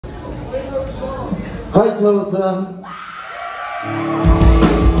Hi, Tulsa.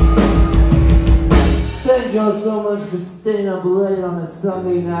 Thank y'all so much for staying up late on a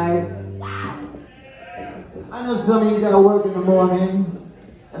Sunday night. I know some of you got work in the morning,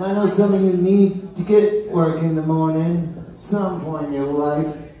 and I know some of you need to get work in the morning at some point in your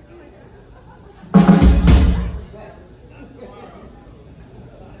life.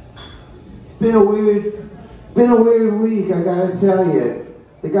 It's been a weird week, I gotta tell you.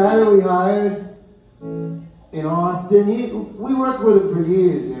 The guy that we hired in Austin, we worked with him for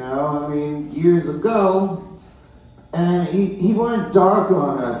years, you know, I mean, years ago, and he went dark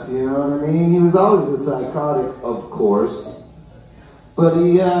on us, you know what I mean? He was always a psychotic, of course, but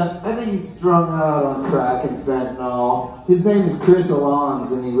I think he's strung out on crack and fentanyl. His name is Chris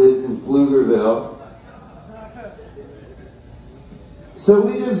Alons, and he lives in Pflugerville. So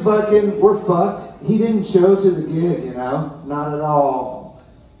we just we're fucked. He didn't show to the gig, you know, not at all.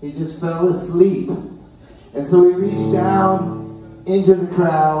 He just fell asleep. And so we reached down into the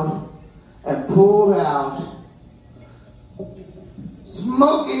crowd and pulled out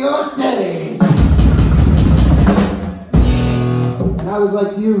Smokey Your Days. And I was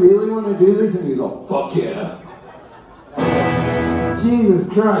like, do you really want to do this? And he was like, fuck yeah. Jesus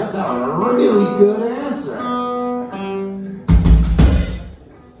Christ, that was a really good answer.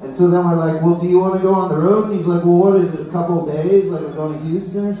 And so then we're like, well, do you want to go on the road? And he's like, well, what is it, a couple of days? Like we're going to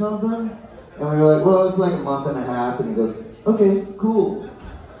Houston or something? And we were like, well, it's like a month and a half. And he goes, okay, cool.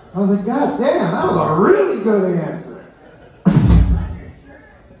 I was like, God damn, that was a really good answer.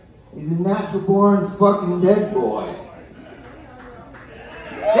 He's a natural born fucking dead boy.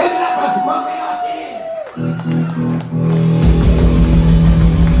 Give it up for Smokey Your Days!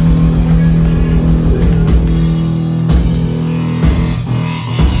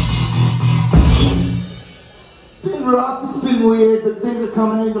 It's been rough, it's been weird, but things are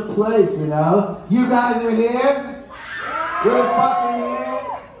coming into place, you know? You guys are here. You're fucking here.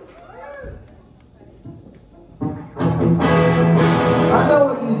 I know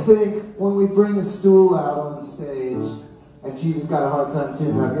what you think when we bring a stool out on stage and she's got a hard time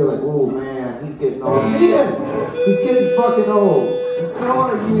tuning up. You're like, oh man, he's getting old. He is! He's getting fucking old. And so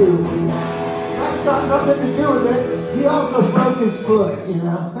are you. That's got nothing to do with it. He also broke his foot, you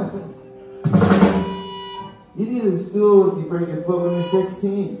know? You need a stool if you break your foot when you're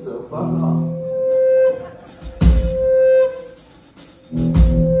 16, so fuck off.